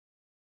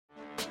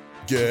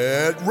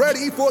Get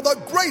ready for the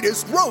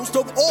greatest roast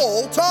of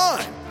all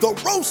time, the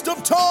Roast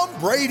of Tom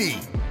Brady,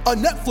 a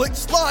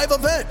Netflix live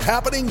event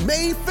happening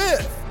May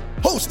 5th.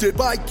 Hosted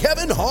by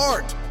Kevin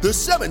Hart, the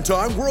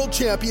 7-time world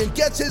champion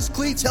gets his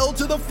cleats held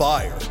to the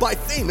fire by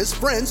famous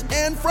friends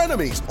and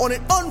frenemies on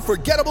an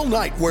unforgettable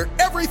night where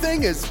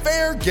everything is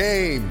fair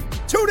game.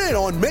 Tune in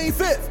on May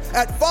 5th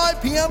at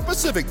 5 p.m.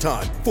 Pacific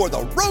time for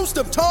the Roast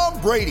of Tom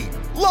Brady,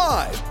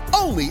 live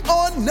only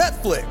on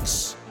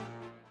Netflix.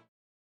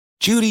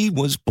 Judy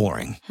was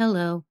boring.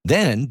 Hello.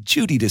 Then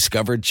Judy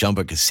discovered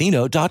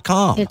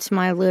ChumbaCasino.com. It's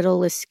my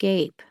little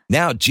escape.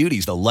 Now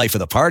Judy's the life of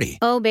the party.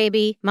 Oh,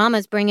 baby,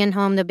 mama's bringing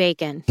home the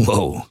bacon.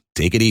 Whoa,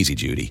 take it easy,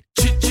 Judy.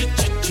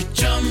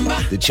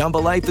 The Chumba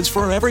life is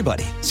for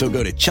everybody. So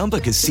go to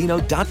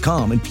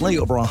ChumbaCasino.com and play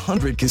over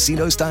 100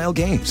 casino-style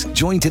games.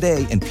 Join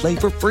today and play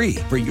for free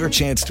for your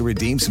chance to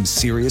redeem some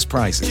serious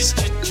prizes.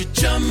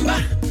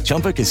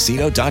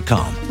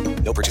 ChumbaCasino.com.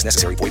 No purchase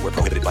necessary. Void where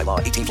prohibited by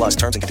law. 18 plus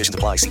terms and conditions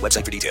apply. See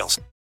website for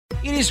details.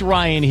 It is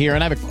Ryan here,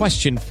 and I have a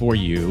question for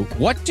you.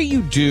 What do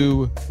you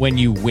do when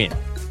you win?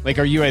 Like,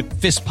 are you a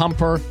fist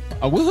pumper,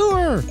 a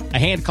woohooer, a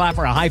hand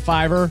clapper, a high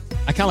fiver?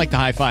 I kind of like the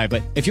high five,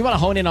 but if you want to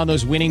hone in on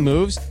those winning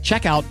moves,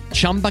 check out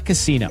Chumba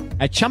Casino.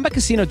 At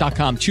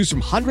ChumbaCasino.com, choose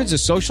from hundreds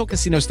of social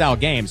casino-style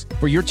games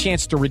for your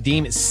chance to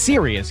redeem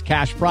serious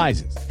cash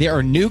prizes. There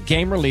are new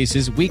game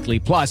releases weekly,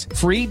 plus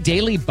free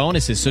daily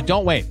bonuses, so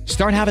don't wait.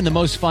 Start having the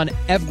most fun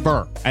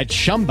ever at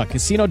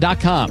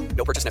ChumbaCasino.com.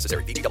 No purchase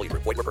necessary. VGW.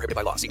 Void where prohibited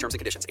by law. See terms and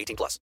conditions. 18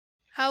 plus.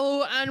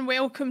 Hello and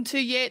welcome to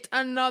yet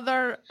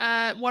another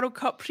World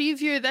Cup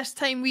preview. This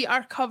time we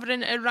are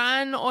covering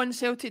Iran on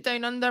Celtic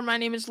Down Under. My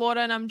name is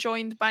Laura and I'm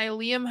joined by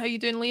Liam. How you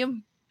doing,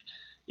 Liam?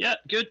 Yeah,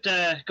 good.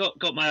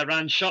 Got my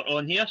Iran shirt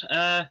on here.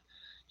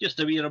 Just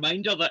a wee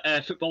reminder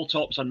that football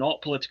tops are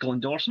not political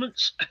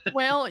endorsements.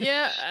 Well,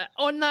 yeah.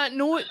 On that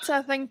note,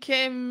 I think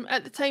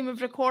at the time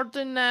of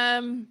recording,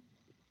 it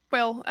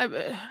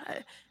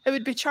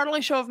would be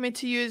churlish of me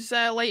to use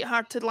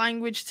light-hearted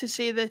language to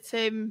say that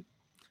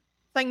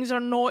things are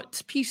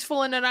not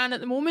peaceful in Iran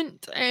at the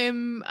moment,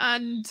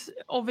 and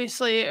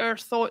obviously our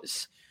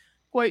thoughts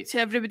go out to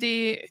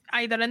everybody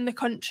either in the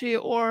country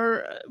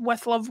or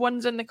with loved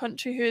ones in the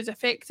country who is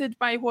affected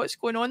by what's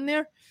going on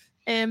there.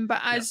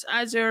 But as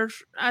our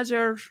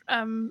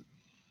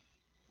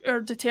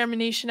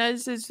determination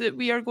is that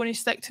we are going to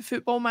stick to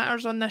football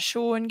matters on this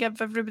show and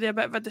give everybody a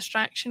bit of a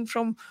distraction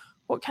from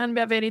what can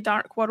be a very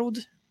dark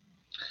world.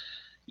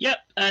 Yep,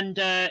 and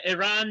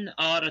Iran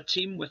are a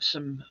team with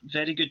some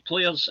very good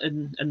players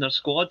in their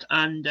squad,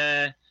 and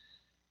I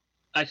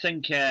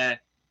think that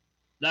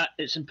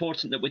it's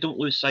important that we don't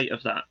lose sight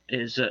of that,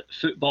 is that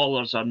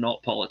footballers are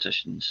not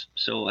politicians.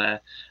 So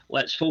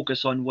let's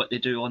focus on what they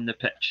do on the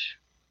pitch.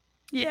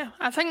 Yeah,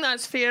 I think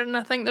that's fair, and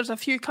I think there's a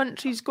few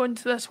countries going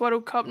to this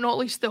World Cup, not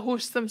least the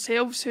hosts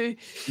themselves, who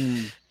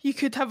you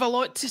could have a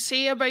lot to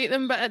say about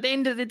them, but at the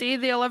end of the day,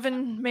 the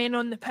 11 men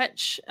on the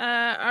pitch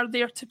are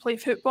there to play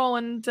football,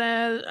 and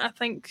I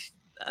think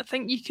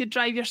you could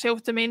drive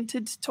yourself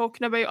demented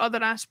talking about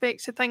other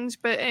aspects of things,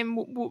 but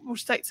we'll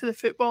stick to the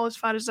football as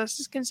far as this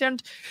is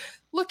concerned.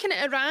 Looking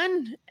at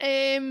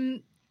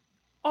Iran,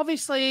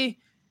 obviously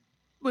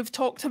we've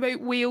talked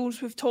about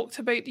Wales, we've talked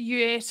about the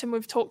US, and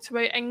we've talked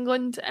about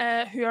England,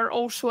 who are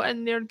also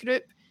in their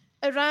group.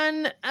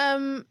 Iran,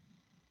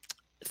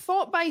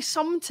 thought by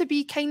some to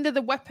be kind of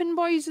the whipping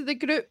boys of the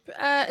group.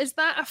 Is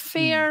that a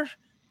fair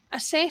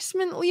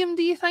assessment, Liam,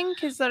 do you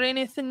think? Is there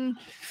anything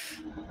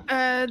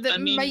that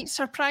might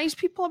surprise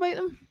people about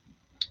them?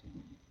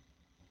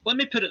 Let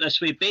me put it this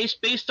way.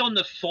 Based on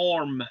the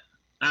form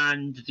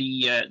and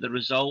the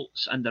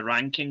results and the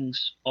rankings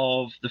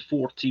of the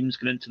four teams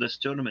going into this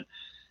tournament,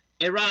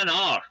 Iran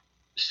are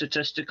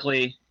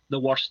statistically the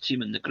worst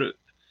team in the group.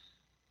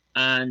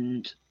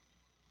 And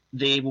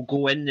they will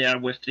go in there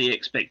with the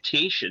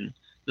expectation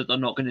that they're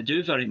not going to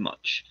do very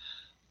much.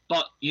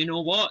 But you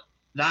know what?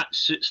 That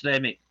suits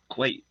them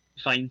quite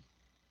fine.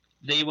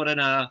 They were in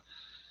a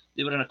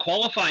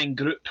qualifying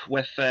group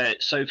with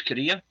South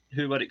Korea,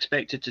 who were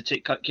expected to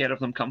take care of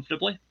them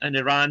comfortably, and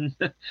Iran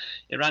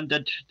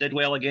did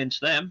well against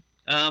them.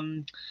 Yeah,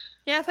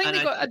 I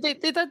think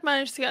they did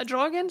manage to get a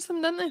draw against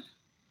them, didn't they?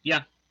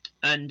 Yeah,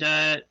 and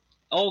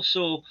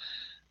also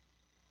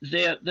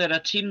they're a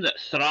team that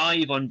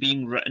thrive on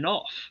being written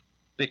off,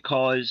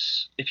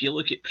 because if you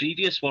look at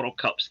previous World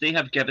Cups, they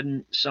have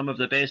given some of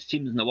the best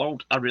teams in the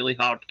world a really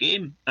hard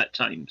game at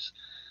times.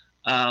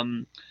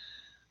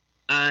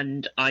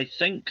 And I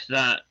think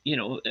that,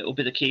 it'll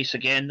be the case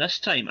again this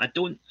time. I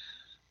don't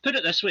put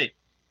it this way.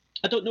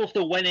 I don't know if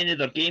they'll win any of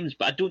their games,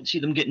 but I don't see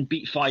them getting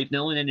beat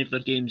 5-0 in any of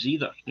their games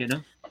either,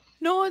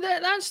 No,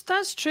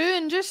 that's true.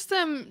 And just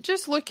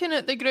looking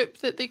at the group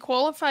that they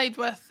qualified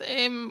with,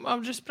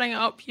 I'll just bring it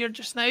up here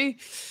just now.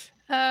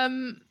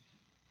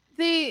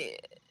 They,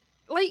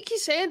 like you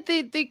said,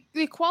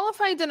 they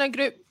qualified in a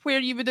group where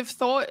you would have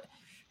thought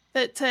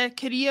that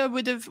Korea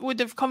would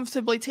have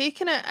comfortably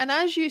taken it. And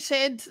as you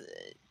said,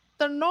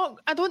 they're not.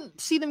 I don't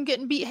see them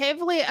getting beat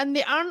heavily, and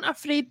they aren't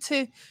afraid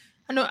to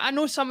I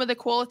know some of the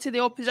quality of the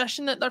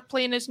opposition that they're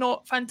playing is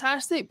not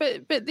fantastic,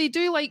 but they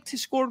do like to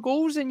score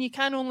goals, and you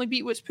can only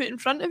beat what's put in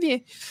front of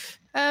you.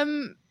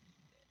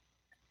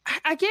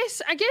 I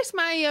guess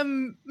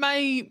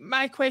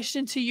my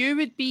question to you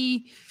would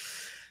be,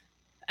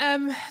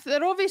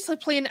 they're obviously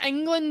playing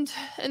England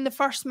in the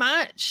first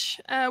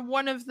match.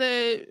 One of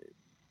the,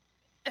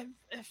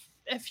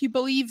 if you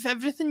believe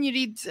everything you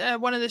read,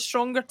 one of the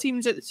stronger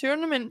teams at the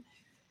tournament.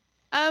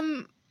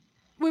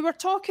 We were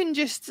talking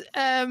just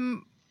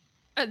in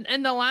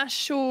the last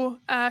show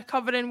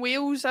covering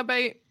Wales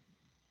about,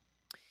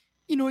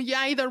 you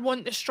either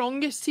want the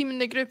strongest team in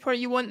the group or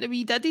you want the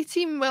wee diddy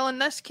team. Well, in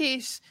this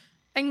case,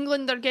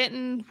 England are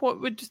getting what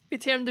would be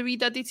termed the wee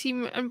diddy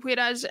team, and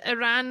whereas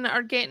Iran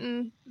are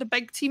getting the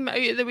big team out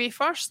of the way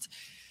first.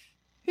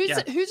 Who's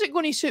it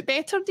going to suit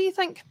better, do you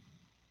think?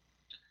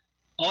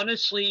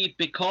 Honestly,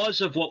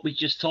 because of what we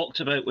just talked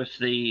about with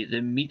the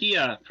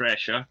media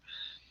pressure,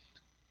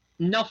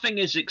 nothing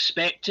is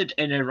expected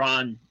in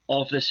Iran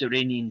of this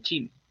Iranian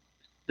team.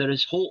 There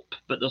is hope,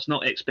 but there's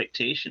not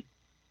expectation,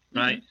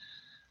 right?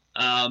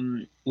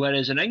 Mm-hmm.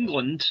 Whereas in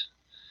England,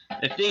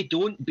 if they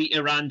don't beat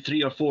Iran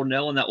 3 or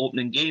 4-0 in that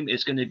opening game,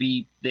 it's going to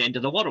be the end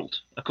of the world,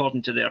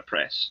 according to their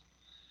press.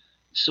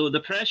 So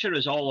the pressure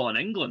is all on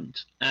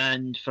England.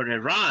 And for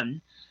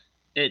Iran,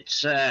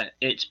 it's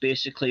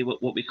basically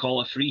what we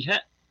call a free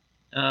hit.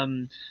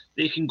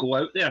 They can go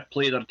out there,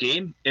 play their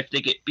game. If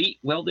they get beat,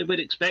 well, they would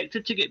expect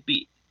it to get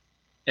beat.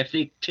 If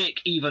they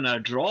take even a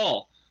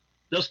draw,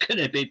 there's going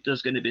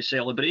to be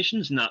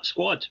celebrations in that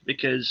squad,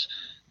 because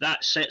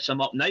that sets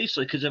them up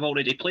nicely, because they've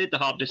already played the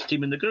hardest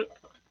team in the group.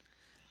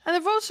 And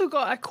they've also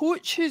got a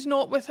coach who's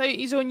not without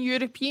his own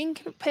European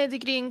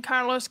pedigree in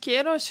Carlos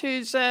Queiroz,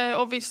 who's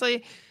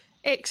obviously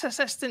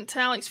ex-assistant to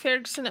Alex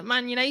Ferguson at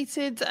Man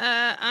United,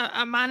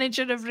 a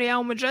manager of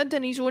Real Madrid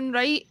in his own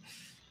right.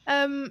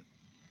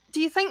 Do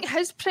you think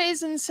his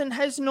presence and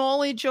his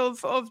knowledge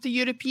of the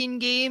European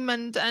game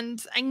and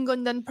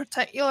England in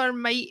particular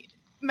might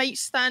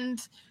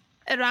stand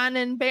Iran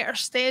in better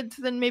stead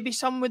than maybe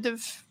some would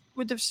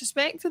have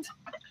suspected?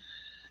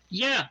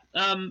 Yeah,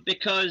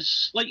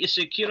 because, like you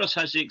say, Queiroz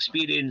has the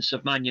experience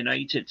of Man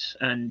United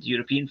and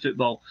European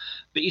football,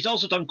 but he's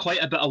also done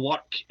quite a bit of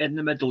work in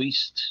the Middle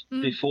East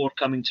before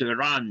coming to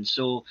Iran.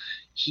 So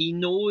he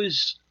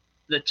knows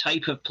the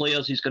type of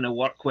players he's going to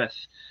work with,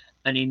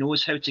 and he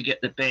knows how to get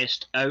the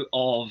best out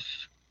of,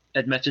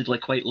 admittedly,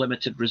 quite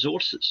limited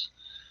resources.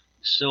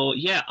 So,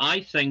 yeah, I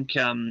think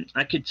I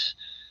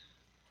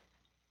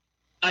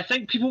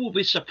think people will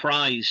be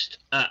surprised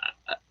at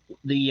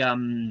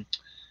the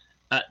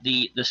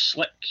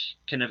slick,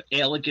 kind of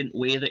elegant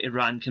way that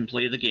Iran can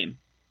play the game.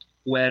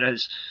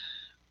 Whereas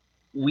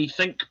we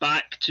think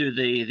back to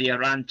the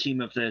Iran team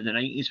of the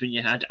 90s when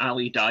you had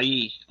Ali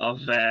Daei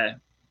of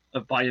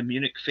Bayern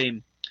Munich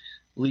fame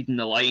leading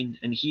the line,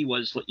 and he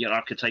was like your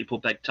archetypal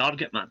big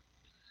target man.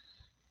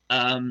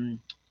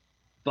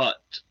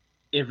 But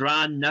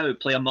Iran now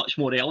play a much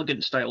more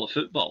elegant style of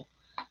football,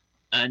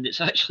 and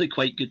it's actually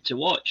quite good to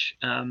watch.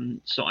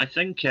 So I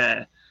think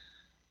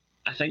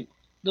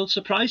they'll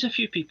surprise a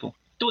few people.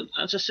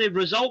 As I say,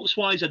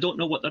 results-wise, I don't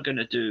know what they're going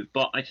to do,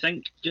 but I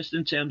think just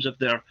in terms of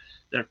their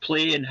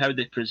play and how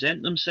they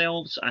present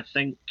themselves, I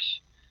think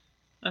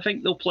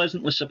they'll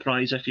pleasantly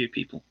surprise a few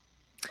people.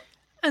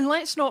 And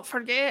let's not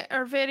forget,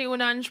 our very own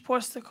Ange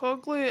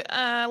Postecoglou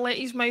let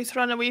his mouth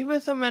run away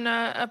with him in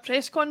a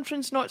press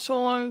conference not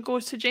so long ago,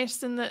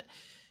 suggesting that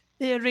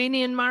the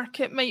Iranian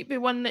market might be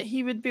one that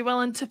he would be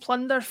willing to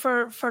plunder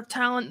for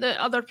talent that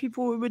other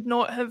people would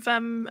not have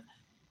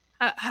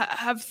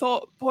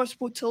thought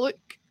possible to look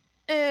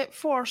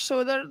for.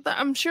 So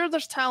I'm sure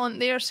there's talent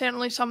there,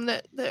 certainly some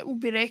that will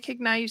be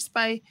recognised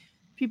by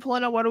people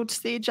on a world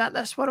stage at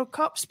this World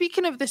Cup.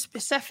 Speaking of the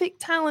specific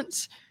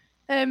talents,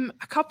 a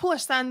couple of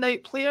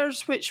standout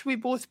players which we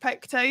both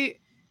picked out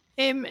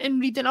in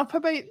reading up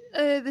about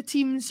the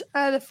teams.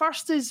 The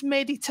first is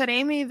Mehdi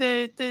Taremi,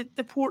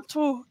 the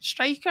Porto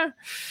striker.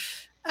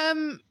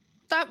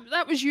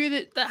 That was you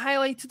that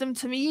highlighted him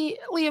to me,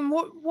 Liam.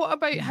 What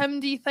about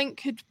him do you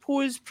think could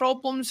pose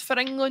problems for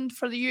England,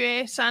 for the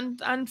US,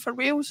 and for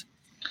Wales?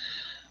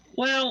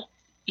 Well,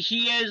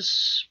 he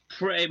is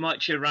pretty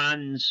much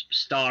Iran's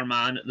star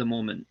man at the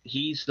moment.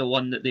 He's the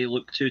one that they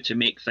look to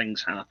make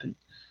things happen.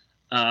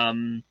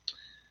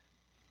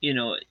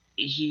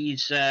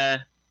 He's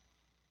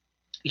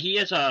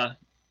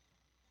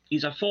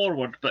a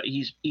forward, but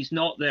he's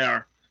not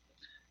there.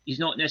 He's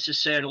not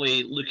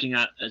necessarily looking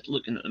at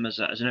them as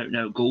an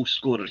out-and-out goal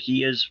scorer.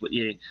 He is what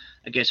you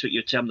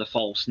term the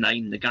false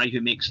nine, the guy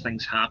who makes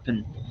things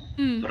happen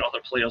for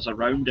other players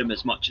around him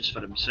as much as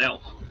for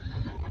himself.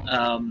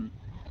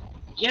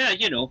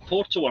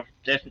 Porto are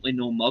definitely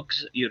no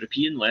mugs at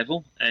European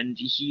level, and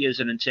he is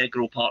an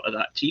integral part of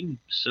that team.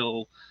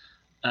 So,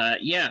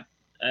 30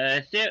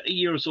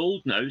 years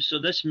old now, so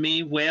this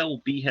may well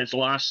be his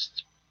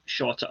last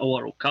shot at a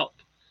World Cup.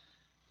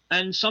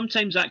 And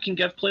sometimes that can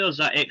give players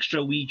that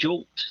extra wee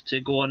jolt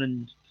to go on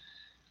and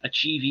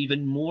achieve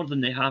even more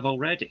than they have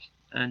already.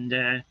 And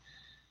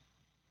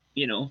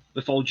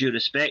with all due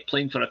respect,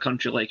 playing for a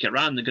country like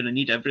Iran, they're going to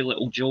need every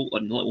little jolt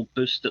and little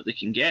boost that they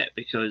can get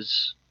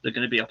because they're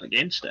going to be up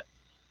against it.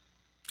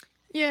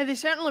 Yeah, they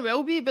certainly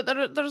will be, but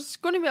there's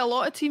going to be a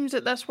lot of teams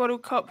at this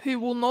World Cup who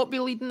will not be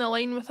leading the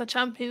line with a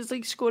Champions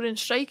League scoring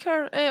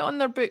striker on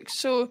their books.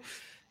 So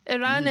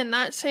Iran, in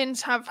that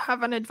sense, have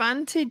an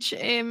advantage,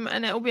 and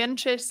it'll be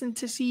interesting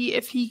to see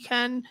if he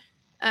can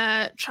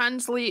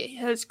translate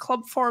his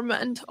club form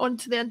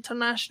onto the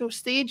international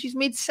stage. He's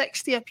made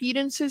 60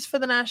 appearances for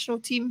the national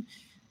team,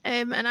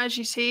 and as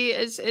you say,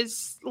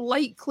 is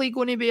likely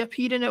going to be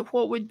appearing at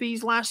what would be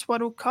his last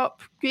World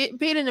Cup.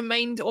 Bearing in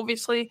mind,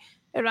 obviously,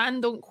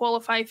 Iran don't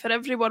qualify for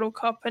every World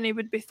Cup, and he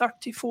would be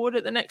 34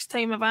 at the next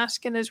time of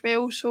asking as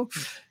well. So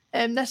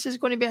this is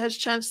going to be his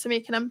chance to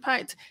make an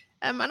impact.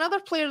 Another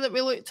player that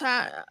we looked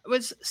at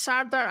was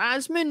Sardar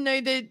Azmoun.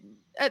 Now,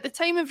 at the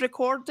time of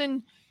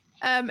recording,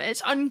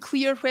 it's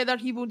unclear whether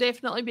he will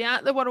definitely be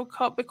at the World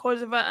Cup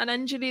because of an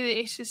injury that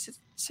he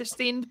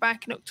sustained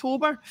back in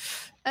October.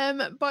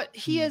 But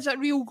he is a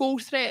real goal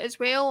threat as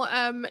well.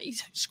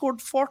 He's scored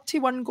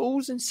 41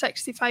 goals in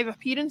 65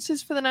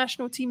 appearances for the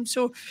national team.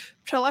 So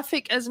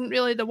prolific isn't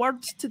really the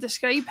word to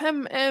describe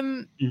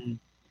him.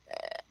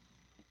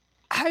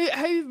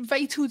 How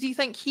vital do you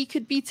think he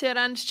could be to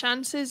Iran's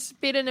chances,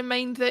 bearing in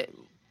mind that,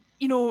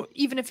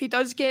 even if he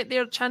does get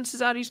there,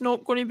 chances are he's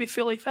not going to be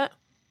fully fit?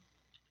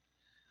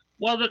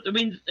 Well, I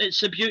mean, it's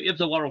the beauty of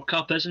the World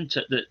Cup, isn't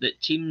it?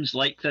 That teams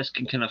like this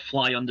can kind of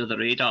fly under the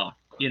radar.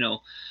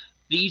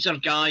 These are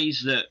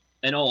guys that,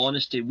 in all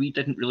honesty, we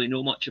didn't really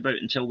know much about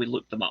until we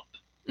looked them up.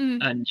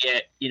 And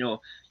yet,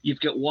 you've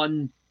got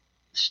one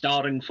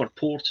starring for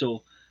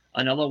Porto,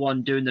 another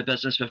one doing the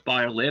business with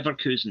Bayer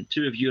Leverkusen,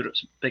 two of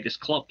Europe's biggest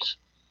clubs.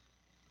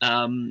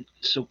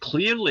 So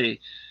clearly,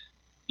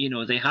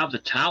 they have the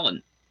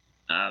talent.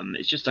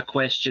 It's just a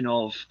question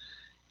of,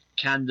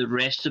 can the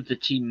rest of the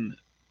team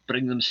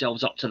bring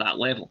themselves up to that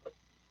level?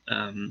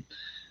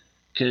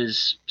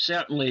 Because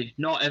certainly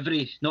not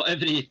every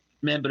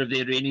member of the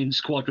Iranian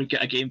squad would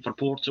get a game for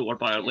Porto or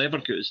Bayer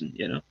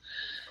Leverkusen,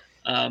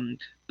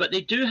 but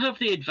they do have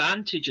the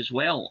advantage as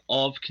well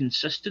of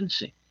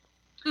consistency.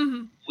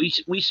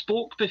 We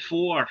spoke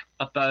before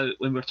about,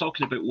 when we were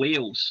talking about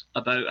Wales,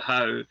 about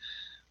how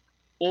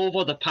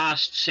over the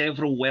past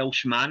several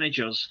Welsh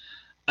managers,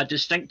 a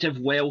distinctive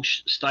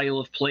Welsh style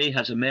of play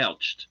has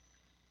emerged.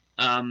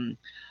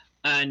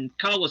 And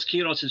Carlos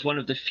Queiroz is one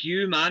of the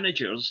few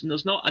managers, and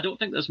I don't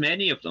think there's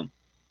many of them,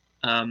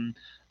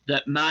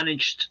 that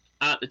managed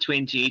at the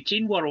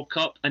 2018 World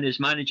Cup and is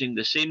managing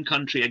the same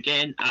country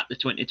again at the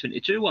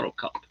 2022 World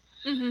Cup.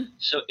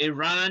 So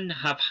Iran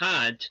have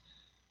had,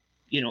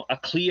 a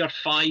clear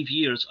 5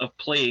 years of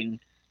playing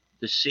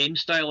the same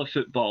style of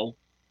football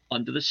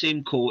under the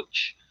same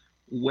coach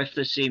with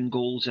the same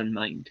goals in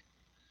mind.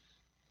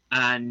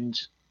 And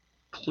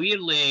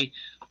clearly,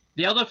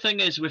 the other thing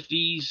is with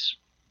these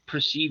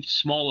perceived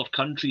smaller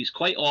countries,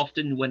 quite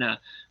often when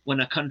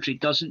a country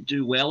doesn't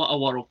do well at a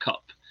World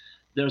Cup,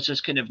 there's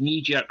this kind of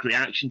knee-jerk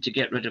reaction to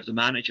get rid of the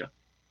manager,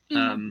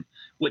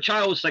 which I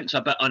always think is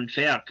a bit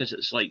unfair, because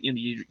it's like,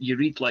 you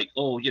read like,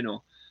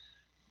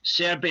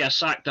 Serbia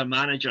sacked their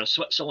manager,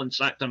 Switzerland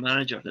sacked their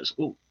manager. It's,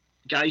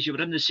 guys, you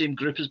were in the same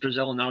group as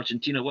Brazil and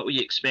Argentina. What were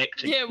you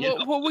expecting? Yeah,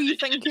 what were you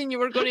thinking you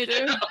were going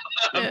to do?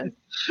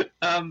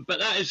 But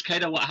that is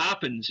kind of what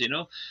happens,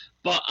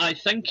 But I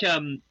think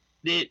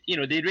the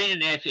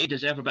Iranian FA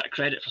deserve a bit of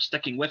credit for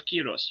sticking with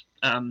Queiroz.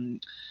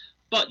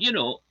 But,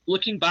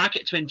 looking back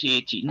at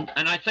 2018,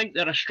 and I think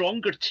they're a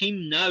stronger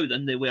team now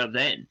than they were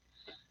then.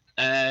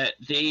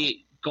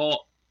 They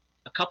got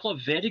a couple of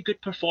very good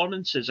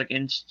performances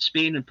against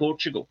Spain and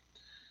Portugal.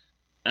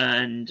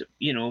 And,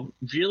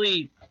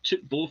 really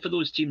took both of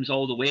those teams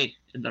all the way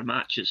in their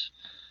matches.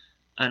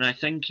 And I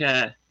think,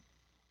 they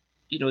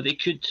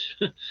could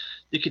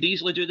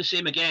easily do the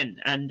same again.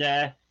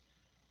 And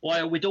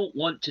while we don't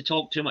want to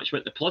talk too much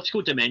about the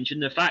political dimension,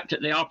 the fact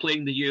that they are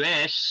playing the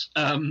US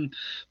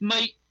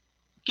might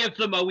give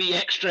them a wee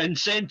extra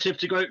incentive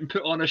to go out and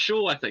put on a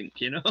show, I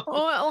think,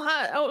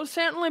 it'll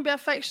certainly be a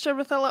fixture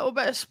with a little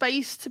bit of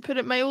spice, to put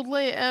it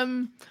mildly.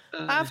 I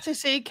have to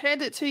say,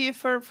 credit to you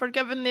for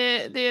giving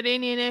the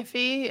Iranian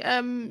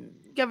FA,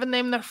 giving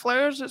them their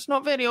flowers. It's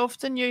not very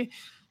often you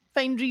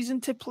find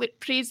reason to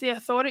praise the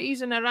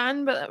authorities in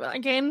Iran, but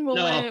again,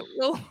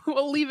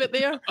 we'll leave it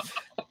there.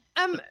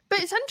 But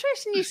it's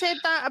interesting you said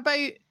that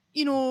about,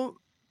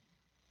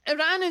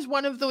 Iran is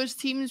one of those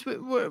teams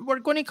we're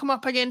going to come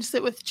up against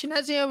it with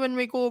Tunisia when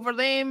we go over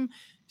them.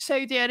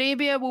 Saudi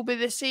Arabia will be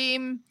the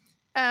same.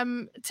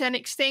 To an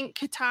extent,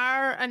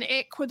 Qatar and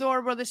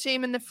Ecuador were the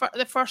same in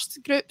the first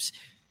groups.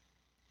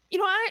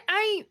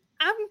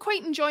 I'm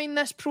quite enjoying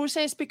this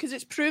process, because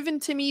it's proven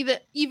to me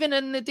that even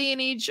in the day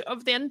and age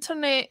of the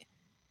internet,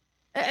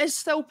 it is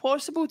still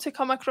possible to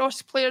come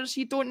across players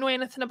you don't know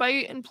anything about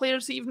and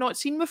players that you've not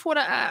seen before.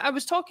 I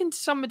was talking to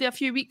somebody a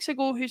few weeks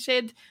ago who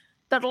said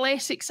they're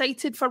less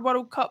excited for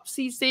World Cups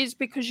these days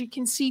because you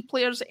can see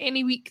players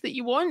any week that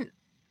you want.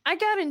 I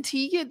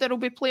guarantee you there will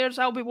be players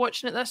I'll be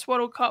watching at this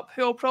World Cup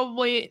who I'll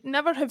probably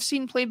never have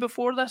seen play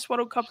before this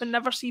World Cup and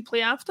never see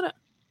play after it.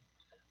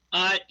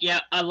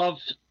 I love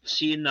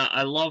seeing that.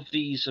 I love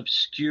these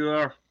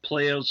obscure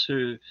players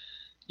who,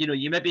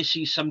 you maybe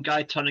see some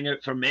guy turning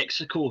out for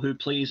Mexico who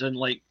plays in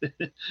like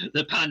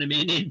the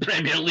Panamanian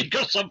Premier League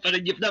or something,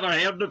 and you've never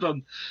heard of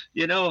him.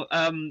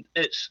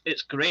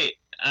 It's great.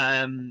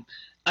 And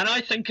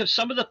I think of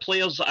some of the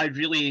players that I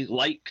really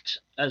liked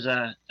as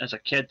a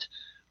kid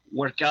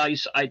were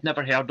guys I'd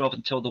never heard of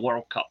until the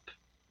World Cup.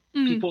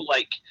 People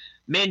like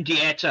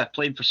Mendieta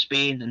playing for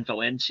Spain in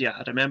Valencia.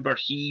 I remember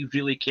he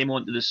really came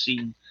onto the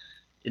scene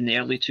in the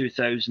early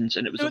 2000s,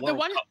 and it was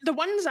the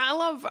ones I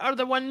love are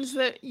the ones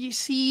that you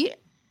see.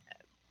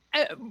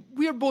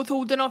 We're both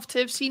old enough to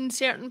have seen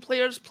certain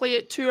players play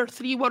at 2 or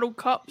 3 World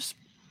Cups,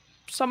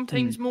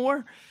 sometimes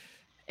more.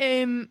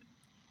 And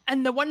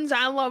the ones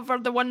I love are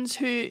the ones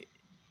who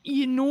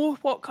you know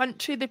what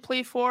country they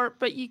play for,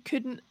 but you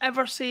couldn't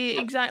ever say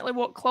exactly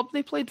what club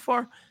they played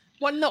for.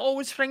 One that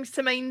always springs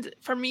to mind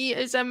for me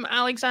is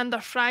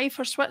Alexander Frey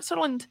for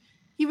Switzerland.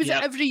 He was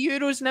at every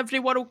Euros and every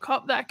World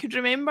Cup that I could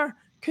remember.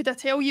 Could I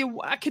tell you?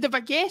 I could have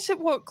a guess at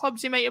what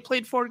clubs he might have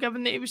played for,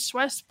 given that he was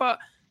Swiss, but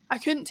I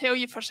couldn't tell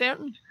you for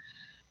certain.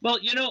 Well,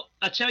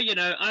 I tell you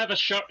now, I have a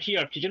shirt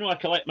here, because I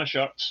collect my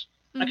shirts.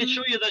 I can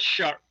show you this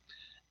shirt,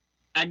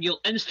 and you'll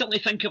instantly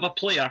think of a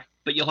player,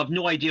 but you'll have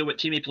no idea what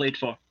team he played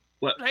for,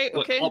 what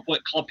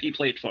club he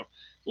played for.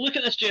 Look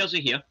at this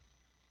jersey here.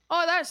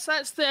 Oh,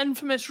 that's the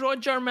infamous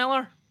Roger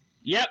Miller.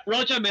 Yep,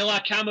 Roger Miller,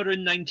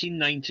 Cameroon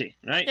 1990,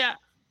 right? Yeah.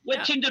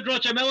 What team did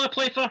Roger Miller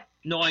play for?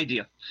 No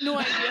idea. No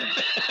idea.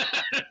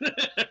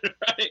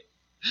 Right.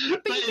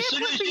 But as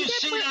soon as you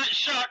see that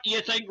shirt,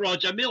 you think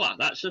Roger Miller.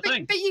 That's the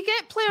thing. But you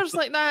get players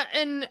like that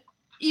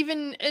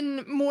even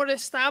in more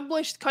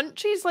established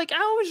countries. Like, I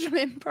always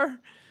remember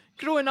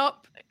growing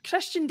up,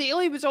 Christian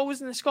Daly was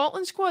always in the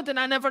Scotland squad, and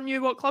I never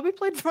knew what club he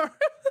played for.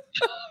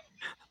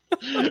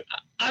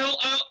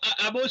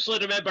 I mostly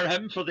remember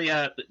him for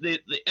the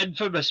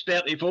infamous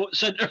Bertie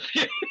Votes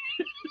interview.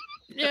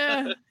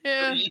 Yeah.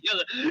 You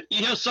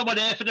hear someone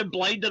effing and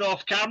blinded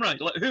off camera.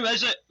 You're like, who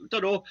is it?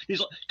 Don't know. He's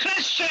like,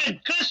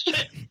 Christian!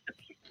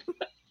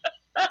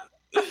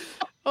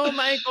 Oh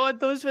my God,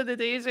 those were the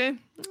days, eh?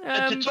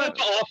 And to top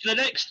it off, the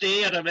next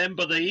day, I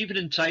remember the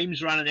Evening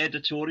Times ran an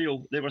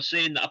editorial. They were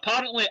saying that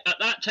apparently at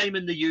that time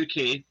in the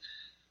UK,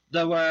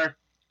 there were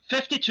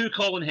 52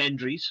 Colin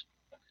Hendrys,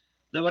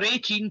 there were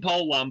 18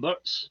 Paul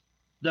Lamberts,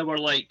 there were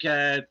I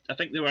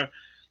think there were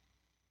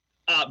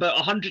about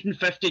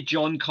 150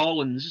 John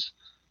Collins,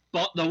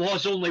 but there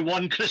was only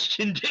one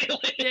Christian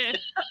Daly. Yeah.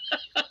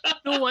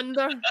 No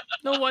wonder.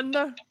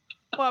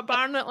 What a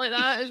Barnett like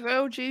that as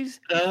well, jeez.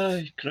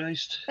 Oh,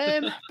 Christ.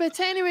 But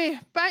anyway,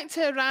 back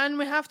to Iran.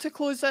 We have to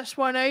close this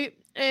one out.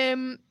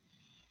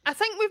 I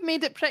think we've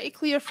made it pretty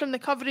clear from the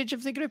coverage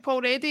of the group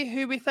already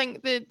who we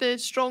think the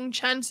strong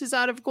chances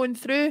are of going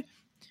through.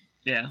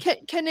 Yeah.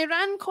 Can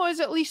Iran cause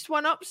at least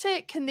one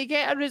upset? Can they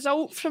get a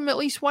result from at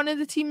least one of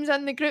the teams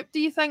in the group, do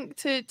you think,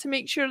 to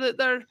make sure that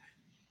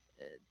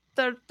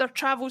their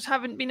travels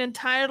haven't been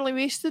entirely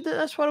wasted at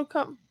this World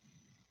Cup?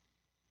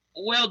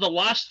 Well, the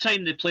last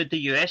time they played the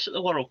US at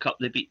the World Cup,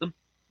 they beat them.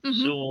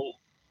 Mm-hmm. So,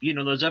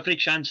 there's every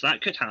chance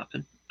that could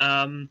happen.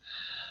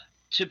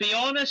 To be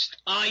honest,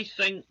 I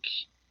think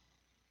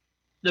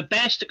the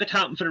best that could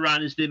happen for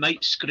Iran is they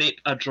might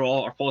scrape a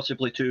draw or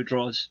possibly 2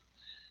 draws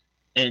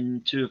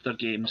in 2 of their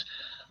games.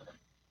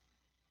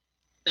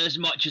 As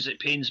much as it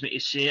pains me to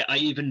say it, I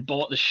even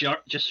bought the shirt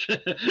just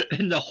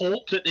in the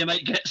hope that they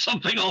might get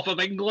something off of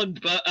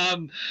England. But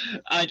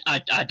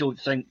I don't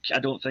think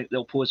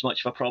they'll pose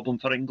much of a problem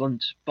for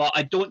England. But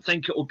I don't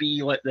think it will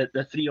be like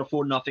the 3 or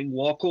 4-0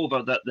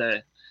 walkover that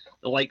the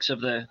likes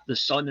of the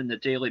Sun and the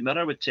Daily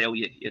Mirror would tell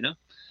you.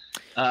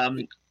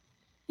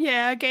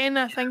 Yeah, again,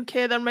 I think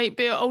there might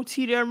be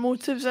ulterior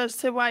motives as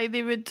to why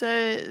they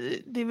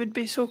would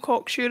be so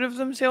cocksure of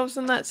themselves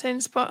in that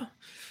sense. But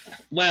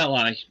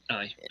aye.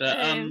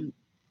 But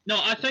no,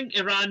 I think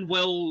Iran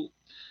will.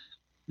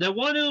 They're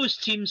one of those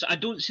teams. I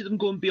don't see them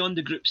going beyond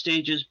the group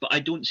stages, but I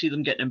don't see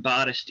them getting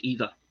embarrassed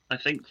either. I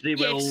think they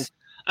will. Yes.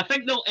 I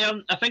think they'll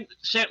earn. I think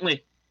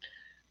certainly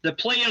the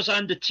players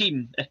and the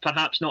team, if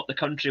perhaps not the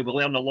country,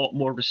 will earn a lot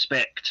more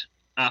respect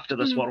after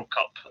this World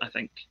Cup. I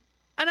think.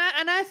 And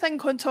I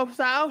think on top of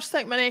that, I'll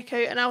stick my neck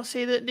out and I'll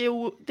say that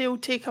they'll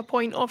take a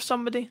point off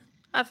somebody.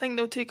 I think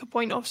they'll take a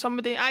point off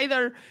somebody.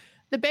 Either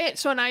the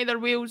bet's on either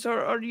Wales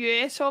or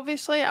US.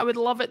 Obviously, I would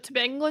love it to be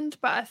England,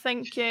 but I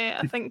think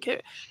a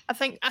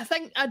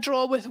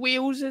draw with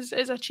Wales is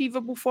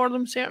achievable for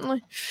them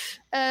certainly.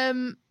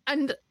 And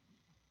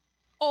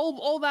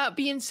all that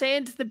being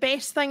said, the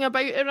best thing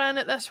about Iran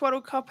at this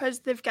World Cup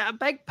is they've got a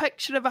big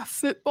picture of a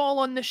football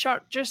on the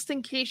shirt, just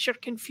in case you're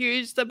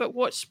confused about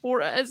what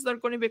sport it is they're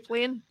going to be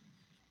playing.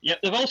 Yeah,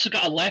 they've also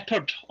got a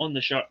leopard on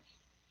the shirt.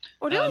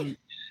 Oh, really?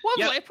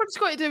 What have leopards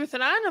got to do with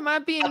Iran? Am I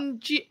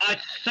being... I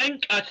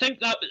think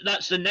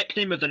that's the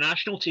nickname of the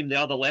national team. They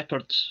are the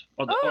Leopards.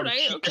 Okay.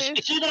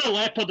 It's either a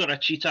leopard or a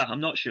cheetah. I'm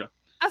not sure.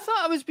 I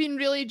thought I was being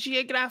really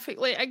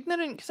geographically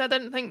ignorant because I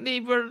didn't think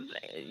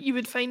you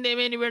would find them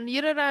anywhere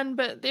near Iran,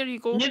 but there you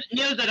go.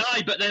 Neither did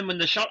I, but then when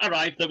the shirt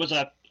arrived, there was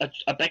a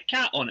big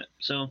cat on it.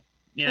 So,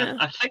 yeah.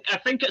 I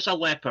think it's a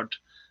leopard.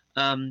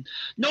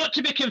 Not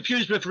to be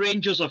confused with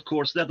Rangers, of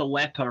course. They're the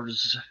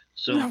lepers.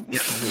 So, yeah.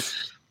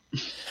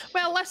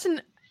 Well,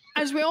 listen,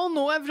 as we all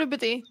know,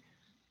 everybody,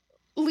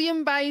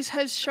 Liam buys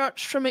his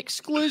shirts from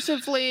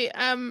exclusively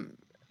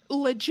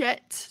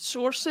legit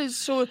sources.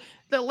 So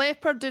the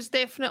leopard is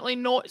definitely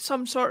not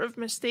some sort of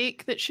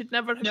mistake that should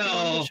never have been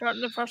on the shirt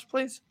in the first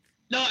place.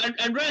 No,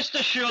 and rest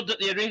assured that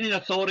the Iranian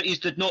authorities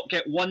did not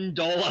get $1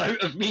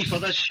 out of me for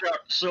this shirt.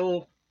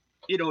 So,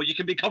 you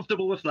can be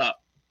comfortable with that.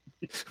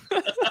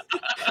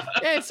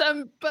 Yes,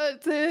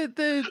 but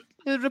the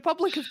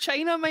Republic of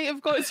China might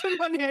have got some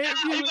money out of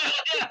you,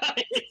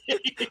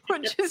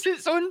 which is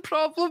its own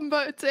problem.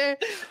 But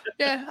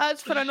yeah,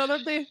 that's for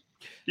another day.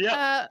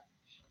 Yeah,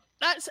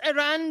 that's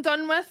Iran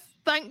done with,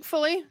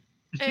 thankfully.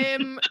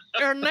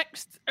 Our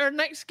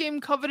next game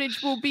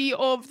coverage will be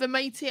of the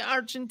mighty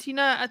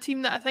Argentina, a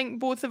team that I think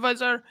both of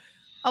us are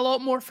a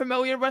lot more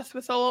familiar with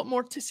a lot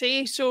more to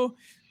say. So,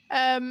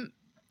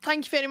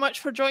 thank you very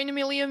much for joining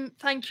me, Liam.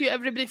 Thank you,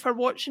 everybody, for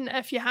watching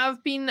if you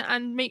have been,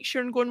 and make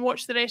sure and go and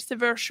watch the rest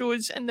of our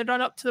shows in the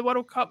run-up to the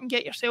World Cup and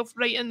get yourself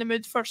right in the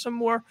mood for some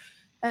more,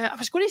 I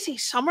was going to say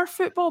summer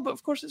football, but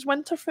of course it's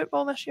winter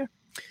football this year.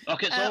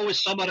 Okay, it's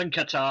always summer in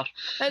Qatar.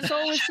 It's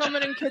always summer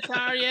in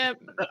Qatar, yeah,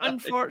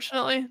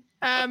 unfortunately.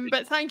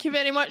 But thank you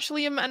very much,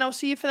 Liam, and I'll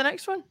see you for the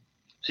next one.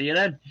 See you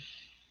then.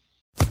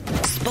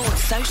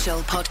 Sports Social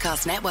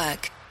Podcast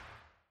Network.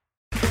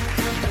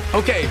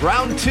 Okay,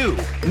 round 2.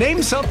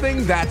 Name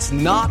something that's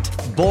not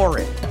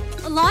boring.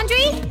 A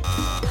laundry?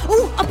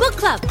 Ooh, a book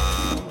club.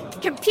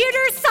 Computer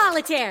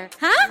solitaire,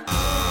 huh?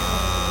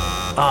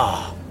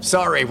 Ah,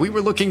 sorry, we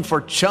were looking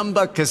for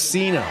Chumba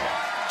Casino.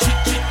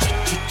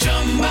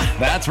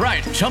 That's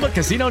right,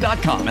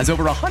 ChumbaCasino.com has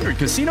over 100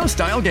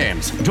 casino-style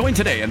games. Join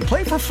today and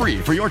play for free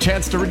for your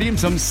chance to redeem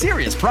some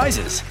serious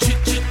prizes.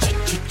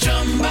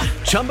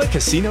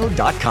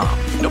 ChumbaCasino.com.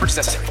 No purchase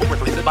necessary. Void where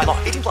prohibited by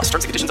law. 18+. Terms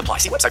and conditions apply.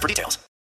 See website for details.